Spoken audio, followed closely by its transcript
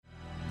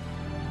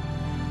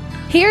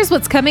Here's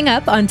what's coming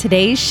up on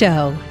today's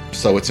show.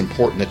 So it's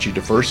important that you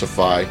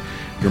diversify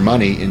your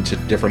money into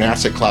different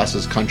asset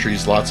classes,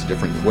 countries, lots of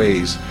different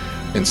ways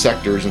and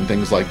sectors and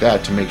things like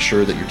that to make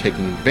sure that you're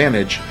taking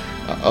advantage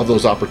of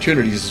those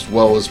opportunities as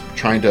well as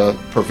trying to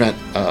prevent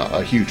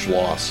a huge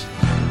loss.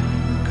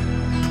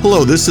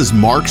 Hello, this is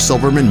Mark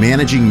Silverman,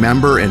 managing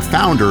member and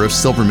founder of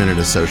Silverman &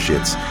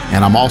 Associates,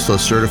 and I'm also a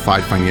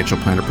certified financial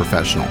planner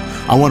professional.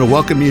 I want to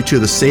welcome you to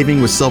the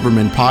Saving with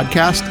Silverman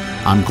podcast.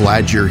 I'm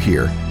glad you're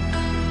here.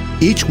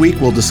 Each week,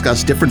 we'll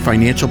discuss different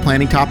financial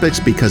planning topics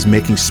because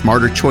making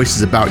smarter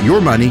choices about your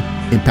money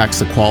impacts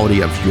the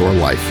quality of your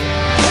life.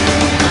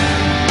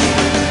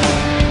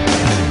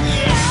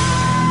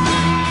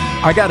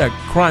 I got a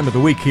crime of the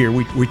week here.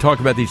 We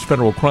talk about these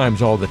federal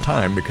crimes all the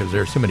time because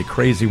there are so many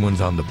crazy ones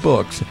on the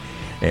books,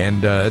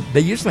 and they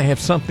usually have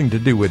something to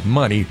do with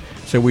money,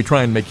 so we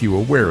try and make you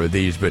aware of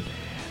these. But,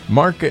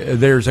 Mark,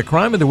 there's a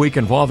crime of the week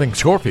involving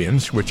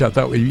scorpions, which I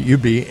thought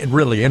you'd be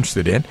really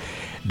interested in.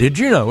 Did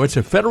you know it's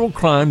a federal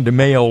crime to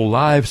mail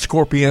live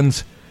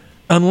scorpions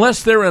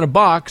unless they're in a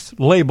box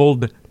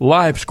labeled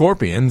live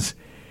scorpions,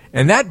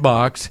 and that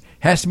box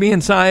has to be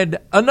inside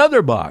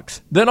another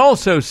box that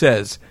also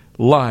says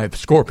live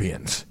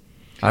scorpions?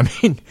 I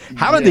mean,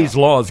 how do these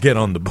laws get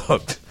on the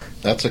books?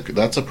 That's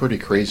a pretty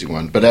crazy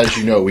one. But as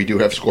you know, we do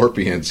have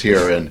scorpions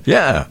here, and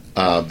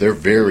they're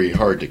very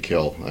hard to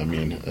kill. I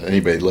mean,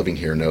 anybody living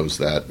here knows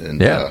that.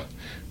 And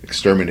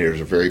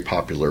exterminators are very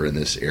popular in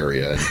this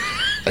area.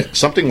 And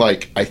something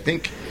like, I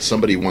think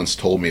somebody once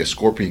told me a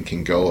scorpion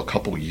can go a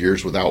couple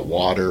years without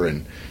water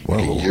and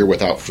a year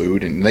without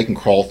food, and they can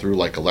crawl through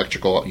like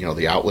electrical,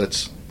 the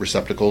outlets,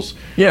 receptacles.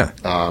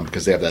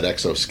 Because they have that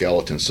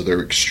exoskeleton. So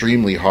they're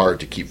extremely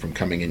hard to keep from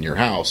coming in your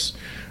house.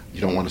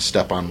 You don't want to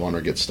step on one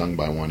or get stung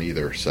by one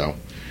either. So,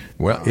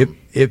 well,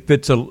 if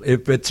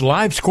it's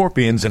live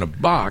scorpions in a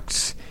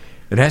box,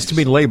 it has to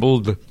be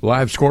labeled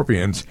live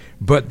scorpions,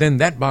 but then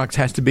that box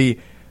has to be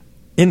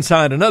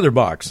inside another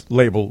box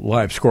labeled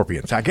live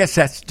scorpions. I guess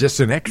that's just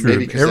an extra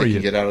maybe because area. They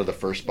can get out of the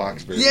first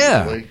box very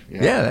easily.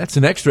 Yeah, that's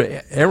an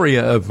extra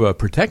area of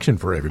protection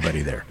for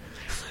everybody there.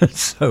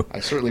 So I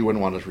certainly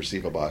wouldn't want to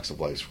receive a box of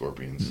live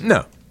scorpions.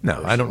 No,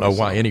 I don't know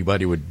why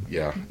anybody would.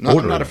 Yeah,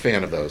 I'm not a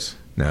fan of those.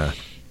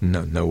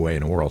 No way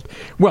in the world.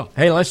 Well,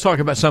 hey, let's talk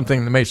about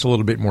something that makes a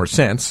little bit more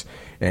sense.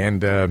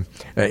 And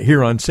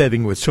here on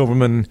Saving with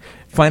Silverman,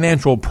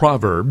 financial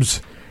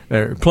proverbs.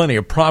 There are plenty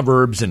of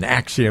proverbs and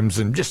axioms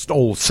and just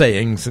old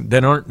sayings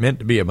that aren't meant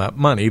to be about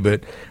money,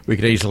 but we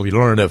could easily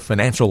learn a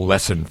financial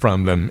lesson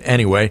from them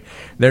anyway.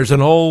 There's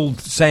an old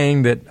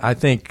saying that I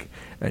think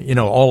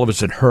all of us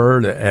had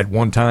heard at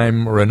one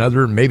time or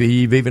another. Maybe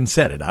you've even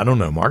said it. I don't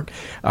know, Mark.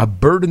 A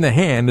bird in the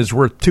hand is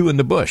worth two in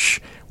the bush.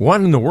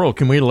 What in the world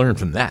can we learn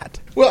from that?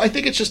 Well, I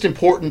think it's just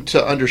important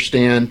to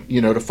understand,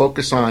 to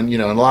focus on,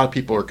 and a lot of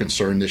people are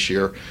concerned this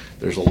year.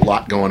 There's a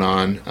lot going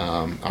on.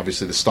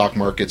 Obviously, the stock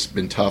market's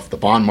been tough. The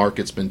bond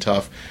market's been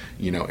tough.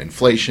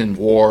 Inflation,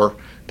 war,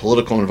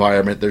 political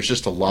environment. There's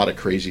just a lot of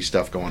crazy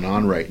stuff going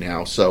on right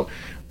now. So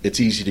it's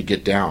easy to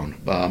get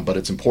down. But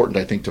it's important,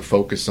 I think, to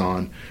focus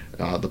on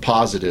the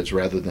positives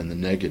rather than the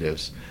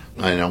negatives.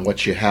 And on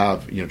what you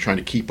have, trying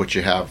to keep what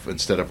you have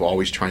instead of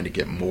always trying to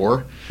get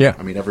more. Yeah.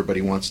 I mean,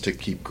 everybody wants to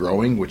keep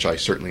growing, which I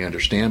certainly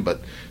understand.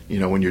 But,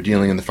 when you're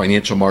dealing in the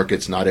financial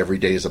markets, not every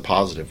day is a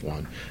positive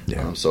one.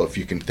 Yeah. So if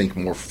you can think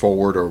more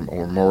forward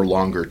or more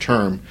longer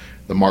term,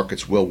 the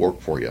markets will work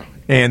for you.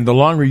 And the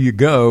longer you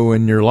go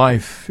in your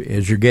life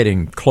as you're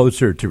getting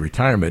closer to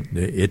retirement,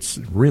 it's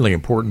really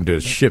important to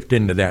shift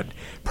into that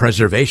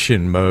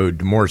preservation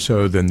mode more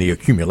so than the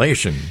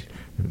accumulation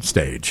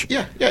stage.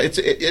 Yeah,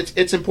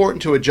 it's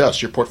important to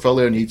adjust. Your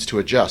portfolio needs to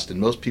adjust,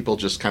 and most people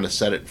just kind of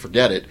set it and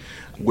forget it,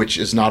 which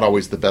is not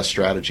always the best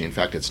strategy. In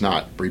fact, it's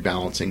not.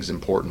 Rebalancing is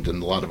important,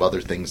 and a lot of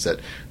other things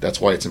that's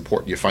why it's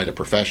important you find a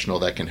professional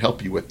that can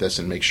help you with this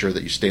and make sure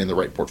that you stay in the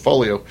right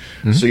portfolio,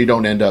 so you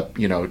don't end up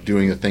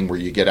doing the thing where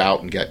you get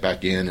out and get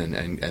back in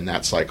and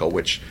that cycle,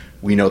 which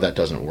we know that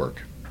doesn't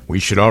work. We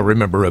should all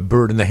remember a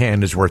bird in the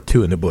hand is worth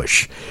two in the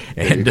bush.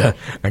 And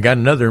I got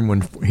another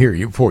one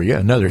here for you,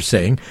 another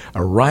saying,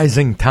 a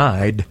rising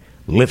tide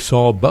lifts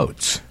all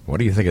boats. What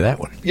do you think of that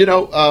one?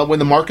 When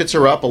the markets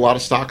are up, a lot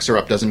of stocks are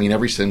up. Doesn't mean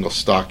every single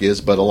stock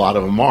is, but a lot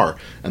of them are.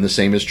 And the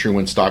same is true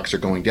when stocks are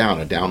going down.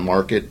 A down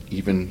market,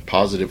 even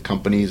positive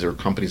companies or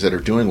companies that are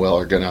doing well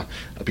are going to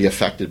be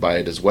affected by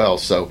it as well.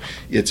 So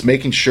it's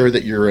making sure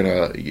that you're in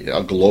a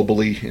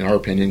globally, in our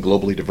opinion,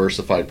 globally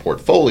diversified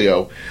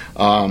portfolio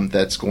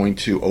that's going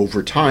to,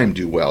 over time,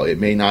 do well. It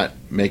may not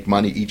make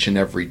money each and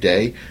every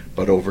day,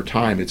 but over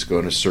time it's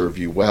going to serve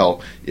you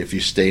well if you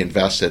stay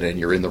invested and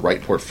you're in the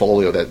right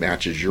portfolio that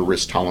matches your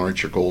risk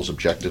tolerance, your goals,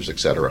 objectives,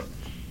 etc.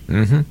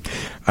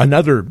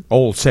 Another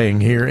old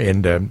saying here,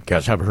 and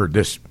gosh, I've heard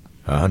this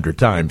 100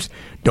 times,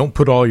 don't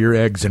put all your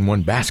eggs in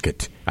one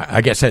basket.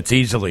 I guess that's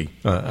easily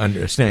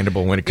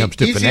understandable when it comes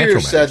to financial matters.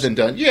 Easier said than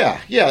done.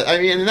 Yeah. I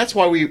mean, and that's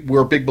why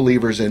we're big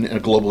believers in a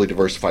globally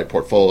diversified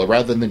portfolio,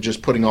 rather than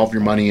just putting all of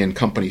your money in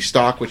company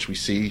stock, which we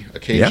see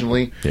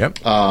occasionally,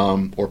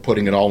 or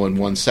putting it all in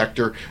one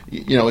sector.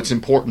 It's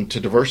important to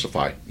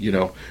diversify.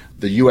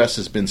 The U.S.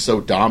 has been so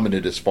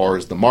dominant as far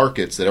as the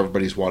markets that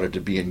everybody's wanted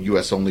to be in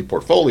U.S.-only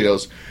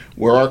portfolios,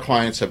 where our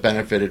clients have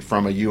benefited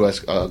from a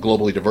U.S.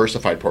 Globally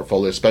diversified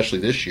portfolio, especially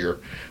this year,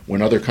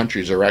 when other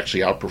countries are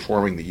actually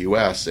outperforming the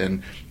U.S.,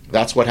 and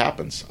that's what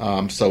happens.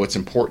 So it's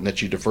important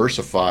that you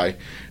diversify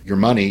your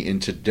money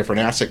into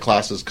different asset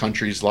classes,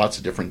 countries, lots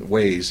of different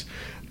ways,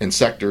 and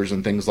sectors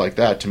and things like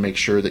that, to make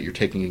sure that you're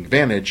taking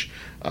advantage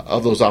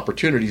of those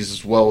opportunities,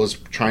 as well as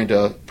trying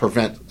to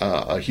prevent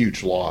a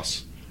huge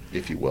loss,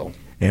 if you will.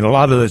 And a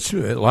lot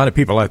of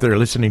people out there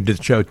listening to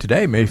the show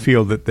today may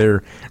feel that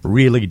they're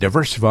really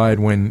diversified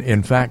when,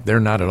 in fact,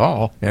 they're not at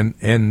all,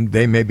 and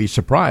they may be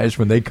surprised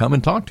when they come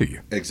and talk to you.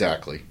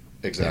 Exactly.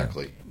 Yeah.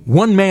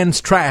 One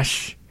man's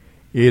trash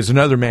is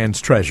another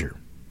man's treasure.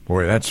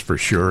 Boy, that's for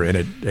sure,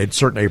 and it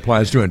certainly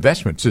applies to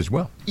investments as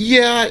well.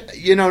 Yeah,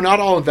 not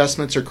all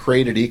investments are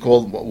created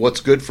equal. What's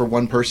good for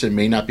one person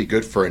may not be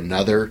good for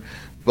another.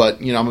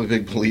 But, I'm a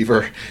big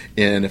believer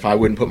in, if I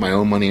wouldn't put my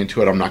own money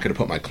into it, I'm not going to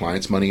put my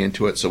clients' money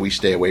into it. So we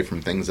stay away from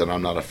things that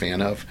I'm not a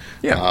fan of.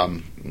 Yeah.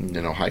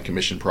 High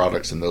commission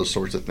products and those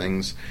sorts of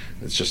things.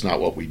 It's just not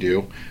what we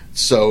do.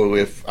 So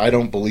if I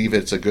don't believe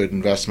it's a good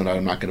investment,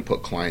 I'm not going to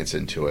put clients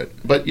into it.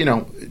 But,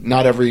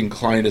 not every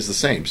client is the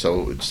same.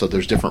 So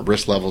there's different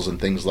risk levels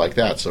and things like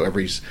that. So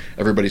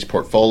everybody's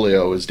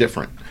portfolio is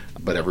different,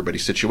 but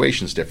everybody's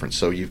situation is different.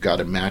 So you've got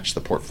to match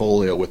the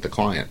portfolio with the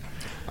client.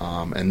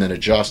 And then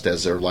adjust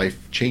as their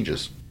life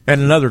changes.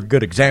 And another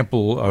good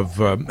example of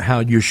how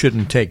you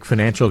shouldn't take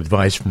financial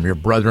advice from your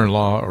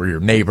brother-in-law or your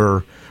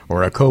neighbor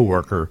or a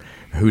coworker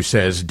who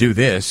says, do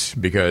this,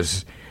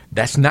 because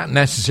that's not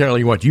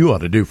necessarily what you ought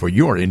to do for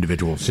your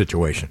individual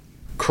situation.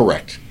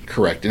 Correct.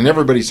 And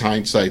everybody's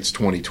hindsight's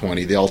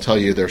 20/20. They'll tell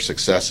you their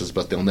successes,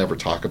 but they'll never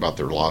talk about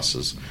their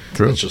losses.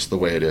 True. That's just the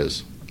way it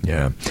is.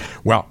 Yeah.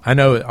 Well, I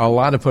know a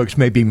lot of folks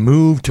may be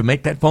moved to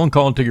make that phone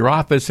call to your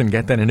office and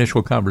get that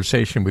initial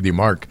conversation with you,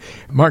 Mark.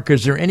 Mark,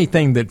 is there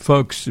anything that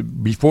folks,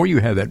 before you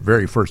have that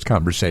very first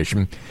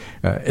conversation,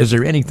 is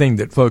there anything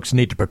that folks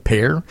need to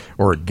prepare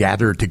or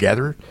gather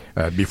together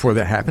before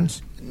that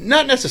happens?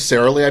 Not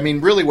necessarily. I mean,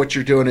 really what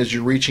you're doing is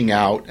you're reaching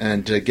out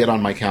and to get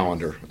on my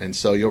calendar. And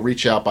so you'll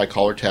reach out by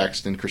call or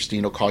text, and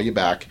Christine will call you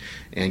back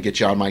and get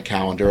you on my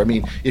calendar. I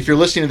mean, if you're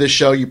listening to this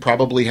show, you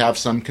probably have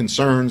some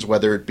concerns,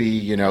 whether it be,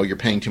 you're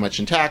paying too much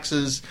in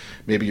taxes,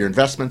 maybe your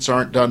investments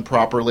aren't done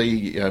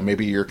properly,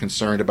 maybe you're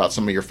concerned about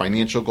some of your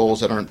financial goals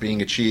that aren't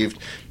being achieved.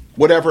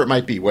 Whatever it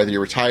might be, whether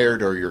you're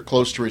retired or you're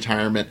close to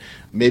retirement,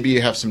 maybe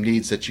you have some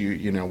needs that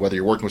whether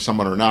you're working with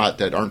someone or not,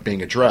 that aren't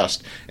being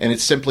addressed. And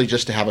it's simply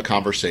just to have a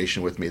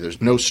conversation with me.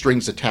 There's no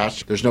strings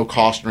attached. There's no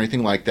cost or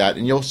anything like that.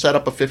 And you'll set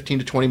up a 15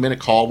 to 20 minute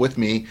call with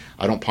me.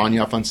 I don't pawn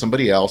you off on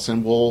somebody else.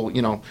 And we'll,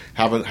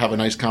 have a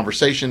nice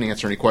conversation,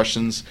 answer any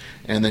questions,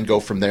 and then go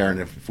from there. And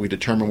if we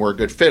determine we're a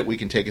good fit, we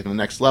can take it to the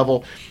next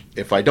level.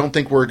 If I don't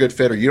think we're a good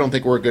fit or you don't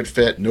think we're a good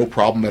fit, no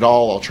problem at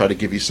all. I'll try to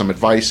give you some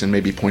advice and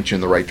maybe point you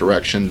in the right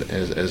direction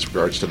as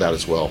regards to that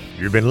as well.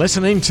 You've been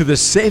listening to the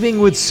Saving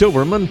with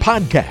Silverman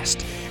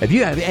podcast. If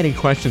you have any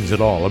questions at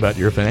all about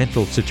your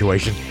financial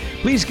situation,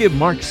 please give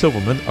Mark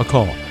Silverman a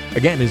call.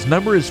 Again, his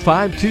number is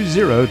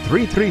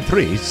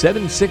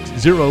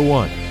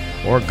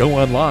 520-333-7601, or go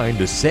online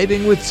to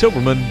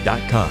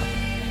savingwithsilverman.com.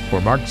 For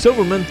Mark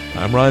Silverman,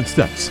 I'm Ron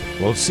Stutz.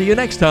 We'll see you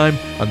next time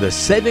on the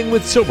Saving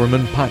with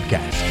Silverman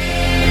podcast.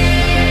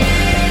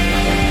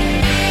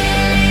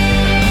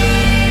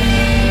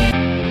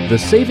 The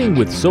Saving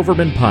with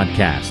Silverman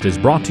podcast is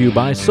brought to you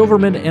by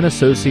Silverman &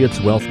 Associates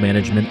Wealth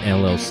Management,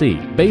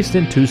 LLC, based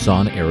in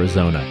Tucson,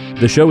 Arizona.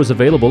 The show is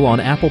available on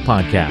Apple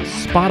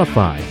Podcasts,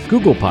 Spotify,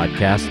 Google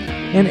Podcasts,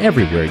 and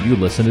everywhere you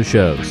listen to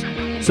shows.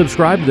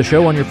 Subscribe to the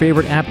show on your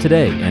favorite app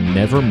today and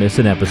never miss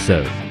an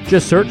episode.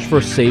 Just search for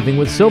Saving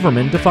with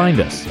Silverman to find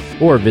us,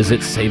 or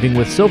visit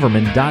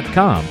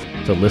savingwithsilverman.com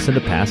to listen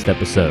to past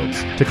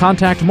episodes, to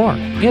contact Mark,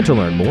 and to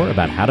learn more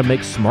about how to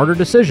make smarter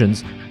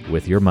decisions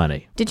with your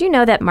money. Did you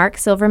know that Mark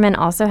Silverman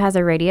also has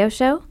a radio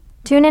show?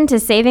 Tune in to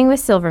Saving with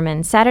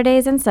Silverman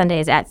Saturdays and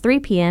Sundays at 3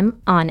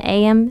 p.m. on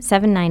AM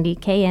 790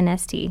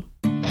 KNST.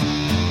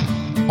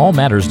 All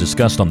matters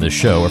discussed on this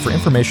show are for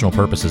informational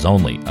purposes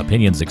only.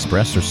 Opinions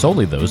expressed are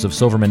solely those of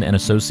Silverman &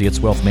 Associates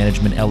Wealth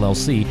Management,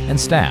 LLC, and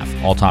staff.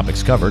 All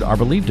topics covered are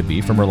believed to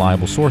be from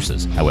reliable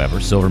sources.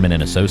 However,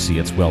 Silverman &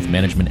 Associates Wealth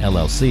Management,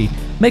 LLC,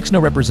 makes no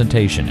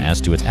representation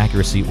as to its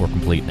accuracy or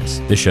completeness.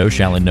 This show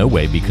shall in no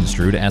way be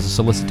construed as a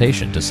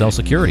solicitation to sell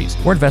securities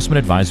or investment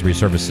advisory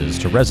services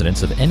to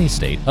residents of any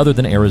state other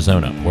than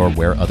Arizona or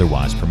where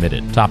otherwise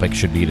permitted. Topics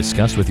should be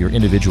discussed with your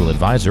individual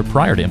advisor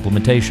prior to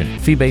implementation.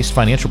 Fee-based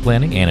financial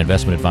planning and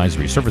investment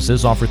advisory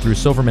services offered through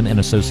Silverman &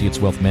 Associates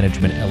Wealth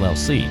Management,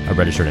 LLC, a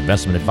registered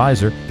investment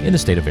advisor in the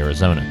state of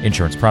Arizona.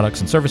 Insurance products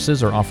and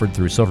services are offered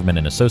through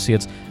Silverman &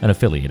 Associates, an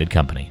affiliated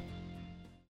company.